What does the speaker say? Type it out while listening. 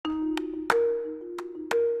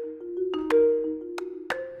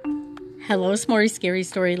Hello, S'mores Scary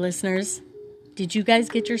Story listeners. Did you guys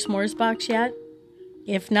get your s'mores box yet?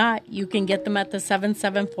 If not, you can get them at the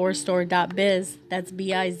 774store.biz, that's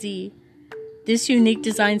B-I-Z. This unique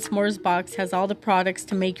design s'mores box has all the products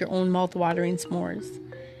to make your own mouth-watering s'mores.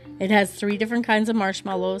 It has 3 different kinds of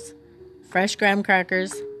marshmallows, fresh graham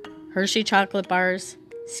crackers, Hershey chocolate bars,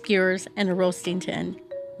 skewers, and a roasting tin.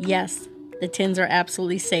 Yes, the tins are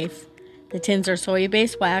absolutely safe. The tins are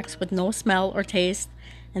soy-based wax with no smell or taste,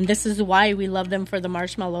 and this is why we love them for the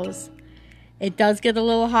marshmallows. It does get a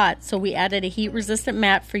little hot, so we added a heat-resistant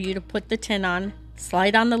mat for you to put the tin on,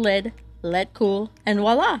 slide on the lid, let cool, and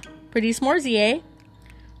voila! Pretty s'moresy, eh?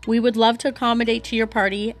 We would love to accommodate to your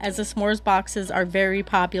party, as the s'mores boxes are very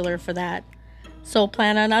popular for that. So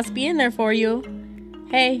plan on us being there for you.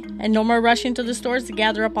 Hey, and no more rushing to the stores to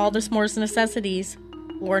gather up all the s'mores necessities.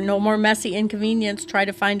 Or no more messy inconvenience try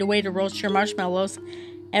to find a way to roast your marshmallows.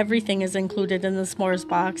 Everything is included in the s'mores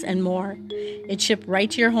box and more. It's shipped right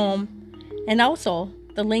to your home. And also,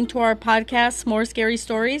 the link to our podcast, S'mores Scary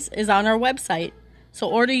Stories, is on our website. So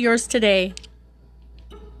order yours today.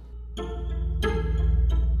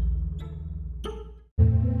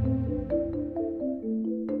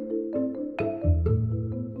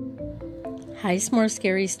 Hi, S'mores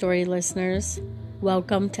Scary Story listeners.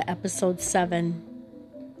 Welcome to episode 7.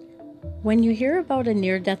 When you hear about a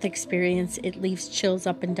near-death experience, it leaves chills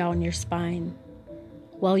up and down your spine.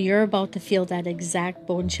 Well, you're about to feel that exact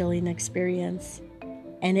bone-chilling experience,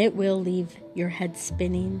 and it will leave your head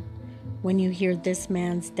spinning when you hear this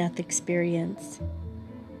man's death experience.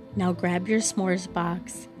 Now grab your s'mores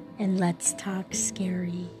box and let's talk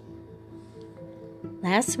scary.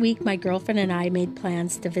 Last week, my girlfriend and I made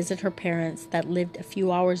plans to visit her parents that lived a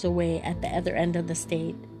few hours away at the other end of the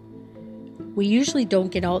state. We usually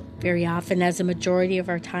don't get out very often as a majority of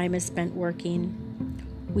our time is spent working.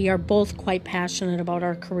 We are both quite passionate about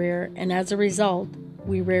our career, and as a result,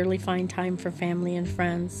 we rarely find time for family and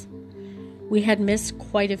friends. We had missed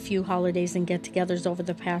quite a few holidays and get-togethers over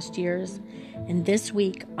the past years, and this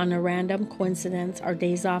week, on a random coincidence, our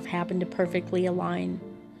days off happened to perfectly align.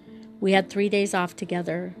 We had 3 days off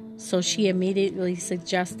together, so she immediately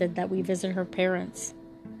suggested that we visit her parents.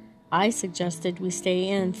 I suggested we stay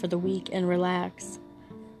in for the week and relax.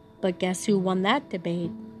 But guess who won that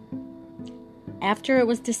debate? After it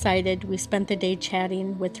was decided, we spent the day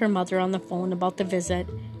chatting with her mother on the phone about the visit,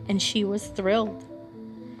 and she was thrilled.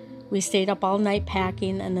 We stayed up all night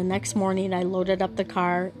packing, and the next morning I loaded up the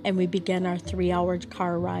car and we began our 3-hour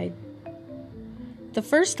car ride. The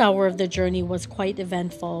first hour of the journey was quite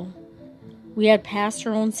eventful. We had passed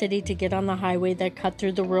our own city to get on the highway that cut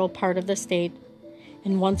through the rural part of the state,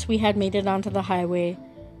 and once we had made it onto the highway,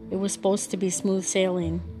 it was supposed to be smooth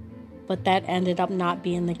sailing, but that ended up not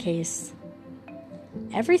being the case.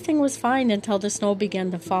 Everything was fine until the snow began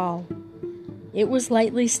to fall. It was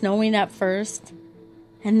lightly snowing at first,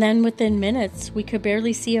 and then within minutes, we could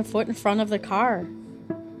barely see a foot in front of the car.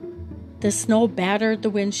 The snow battered the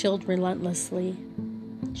windshield relentlessly.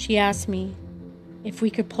 She asked me if we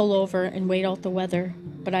could pull over and wait out the weather,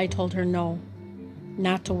 but I told her no,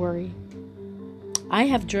 not to worry. I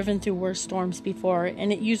have driven through worse storms before,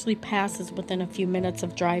 and it usually passes within a few minutes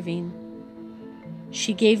of driving.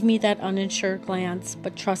 She gave me that unsure glance,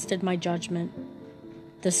 but trusted my judgment.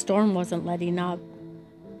 The storm wasn't letting up,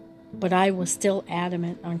 but I was still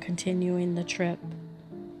adamant on continuing the trip.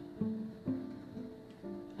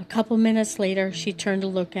 A couple minutes later, she turned to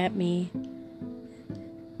look at me,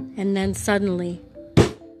 and then suddenly,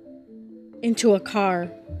 into a car.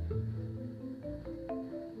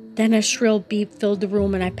 Then a shrill beep filled the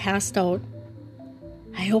room and I passed out.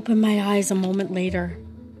 I opened my eyes a moment later.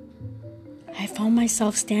 I found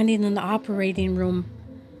myself standing in the operating room,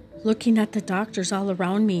 looking at the doctors all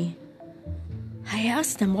around me. I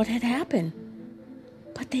asked them what had happened,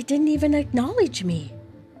 but they didn't even acknowledge me.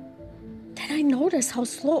 Then I noticed how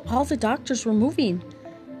slow all the doctors were moving,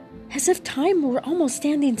 as if time were almost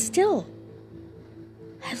standing still.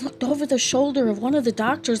 I looked over the shoulder of one of the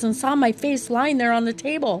doctors and saw my face lying there on the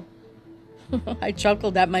table. I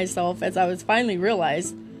chuckled at myself as I was finally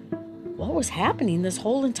realized what was happening. This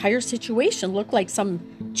whole entire situation looked like some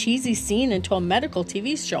cheesy scene into a medical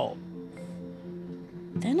TV show.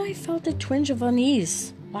 Then I felt a twinge of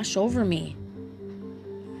unease wash over me.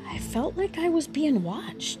 I felt like I was being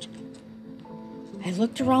watched. I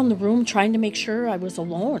looked around the room trying to make sure I was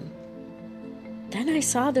alone. Then I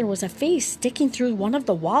saw there was a face sticking through one of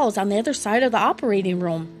the walls on the other side of the operating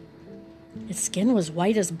room. Its skin was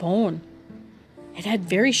white as bone. It had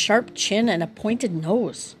very sharp chin and a pointed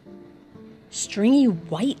nose. Stringy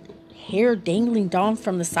white hair dangling down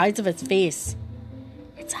from the sides of its face.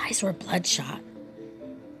 Its eyes were bloodshot.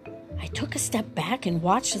 I took a step back and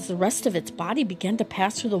watched as the rest of its body began to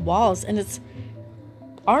pass through the walls, and its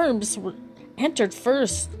arms entered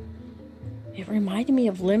first. It reminded me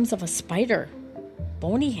of limbs of a spider.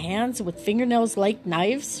 Bony hands with fingernails like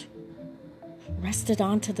knives rested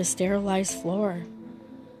onto the sterilized floor.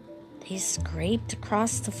 They scraped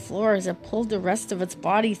across the floor as it pulled the rest of its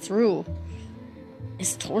body through.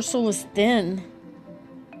 Its torso was thin.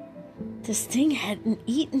 This thing hadn't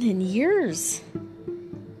eaten in years.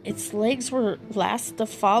 Its legs were last to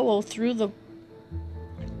follow through the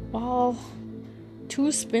wall.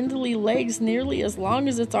 2 spindly legs nearly as long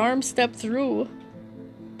as its arms stepped through.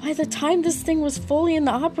 By the time this thing was fully in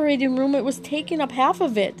the operating room, it was taking up half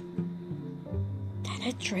of it. Then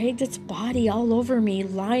it dragged its body all over me,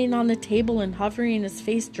 lying on the table and hovering its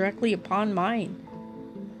face directly upon mine.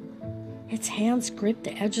 Its hands gripped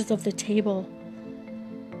the edges of the table,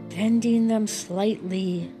 bending them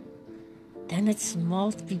slightly. Then its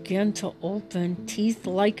mouth began to open. Teeth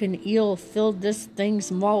like an eel filled this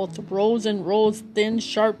thing's mouth, rows and rows, thin,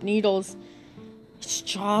 sharp needles. Its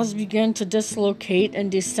jaws began to dislocate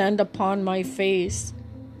and descend upon my face.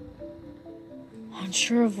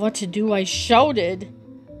 Unsure of what to do, I shouted.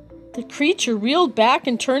 The creature reeled back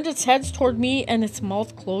and turned its head toward me, and its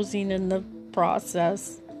mouth closing in the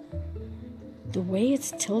process. The way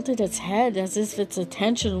it tilted its head as if its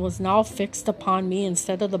attention was now fixed upon me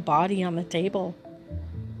instead of the body on the table.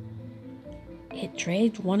 It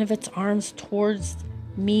dragged one of its arms towards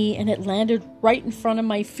me, and it landed right in front of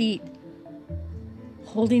my feet,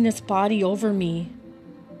 holding its body over me.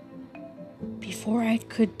 Before I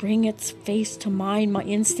could bring its face to mine, my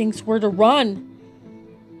instincts were to run.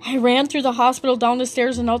 I ran through the hospital, down the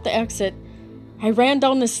stairs, and out the exit. I ran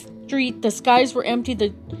down the street. The skies were empty,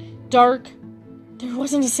 the dark. There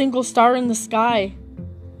wasn't a single star in the sky.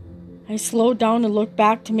 I slowed down and looked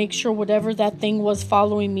back to make sure whatever that thing was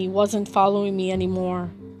following me wasn't following me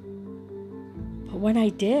anymore. But when I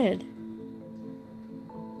did,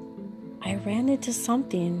 I ran into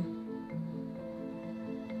something.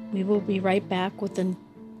 We will be right back with the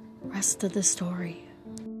rest of the story.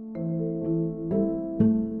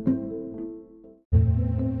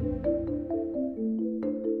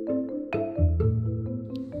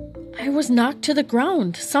 I was knocked to the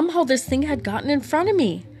ground. Somehow this thing had gotten in front of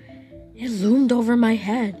me. It loomed over my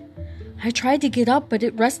head. I tried to get up, but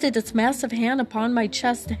it rested its massive hand upon my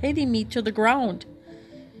chest, hitting me to the ground.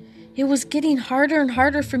 It was getting harder and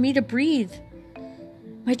harder for me to breathe.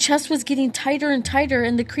 My chest was getting tighter and tighter,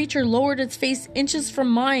 and the creature lowered its face inches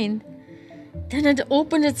from mine. Then it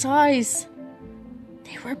opened its eyes.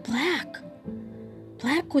 They were black.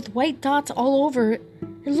 Black with white dots all over.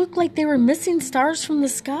 It looked like they were missing stars from the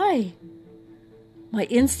sky. My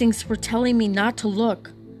instincts were telling me not to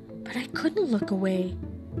look, but I couldn't look away.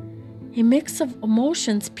 A mix of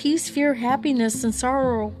emotions, peace, fear, happiness, and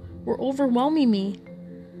sorrow were overwhelming me.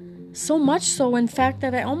 So much so, in fact,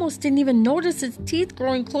 that I almost didn't even notice its teeth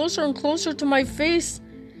growing closer and closer to my face.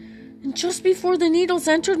 And just before the needles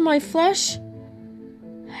entered my flesh,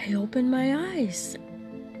 I opened my eyes.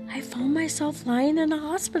 I found myself lying in a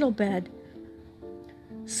hospital bed,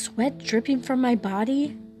 sweat dripping from my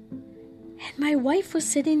body, and my wife was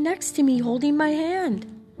sitting next to me holding my hand.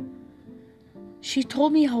 She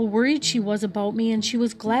told me how worried she was about me, and she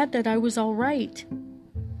was glad that I was all right.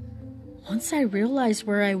 Once I realized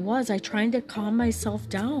where I was, I tried to calm myself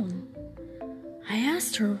down. I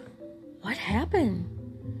asked her, what happened?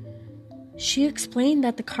 She explained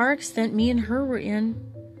that the car accident me and her were in,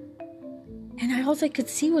 and all I could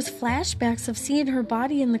see was flashbacks of seeing her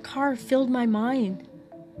body in the car filled my mind.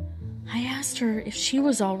 I asked her if she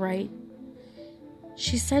was all right.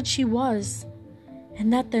 She said she was,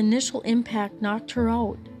 and that the initial impact knocked her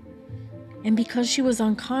out. And because she was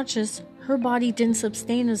unconscious, her body didn't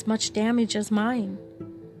sustain as much damage as mine.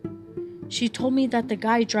 She told me that the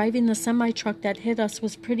guy driving the semi-truck that hit us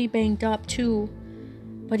was pretty banged up too,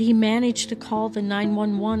 but he managed to call the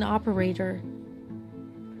 911 operator.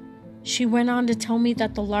 She went on to tell me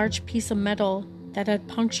that the large piece of metal that had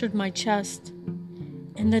punctured my chest,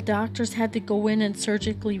 and the doctors had to go in and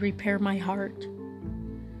surgically repair my heart.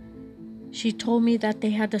 She told me that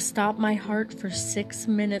they had to stop my heart for 6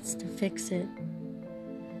 minutes to fix it.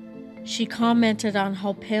 She commented on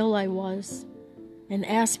how pale I was and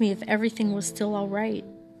asked me if everything was still all right.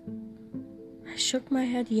 I shook my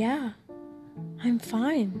head, yeah, I'm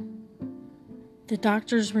fine. The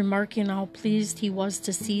doctor's remarking how pleased he was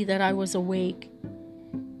to see that I was awake.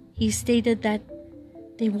 He stated that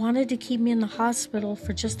they wanted to keep me in the hospital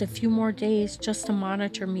for just a few more days just to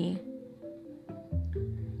monitor me.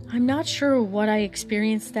 I'm not sure what I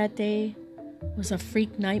experienced that day was a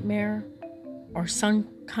freak nightmare or some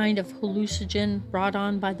kind of hallucinogen brought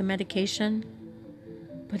on by the medication.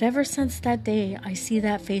 But ever since that day, I see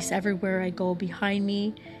that face everywhere I go, behind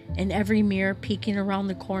me, in every mirror, peeking around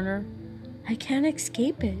the corner. I can't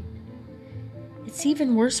escape it. It's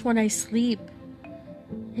even worse when I sleep.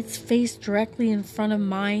 Its face directly in front of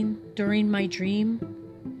mine during my dream.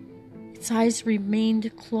 Its eyes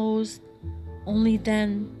remained closed, only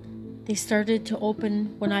then they started to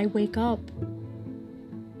open when I wake up.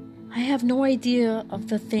 I have no idea of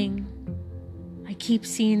the thing I keep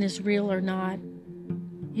seeing is real or not.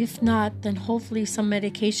 If not, then hopefully some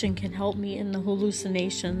medication can help me in the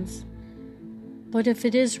hallucinations. But if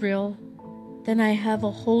it is real, then I have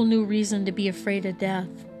a whole new reason to be afraid of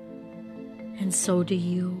death. And so do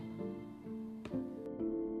you.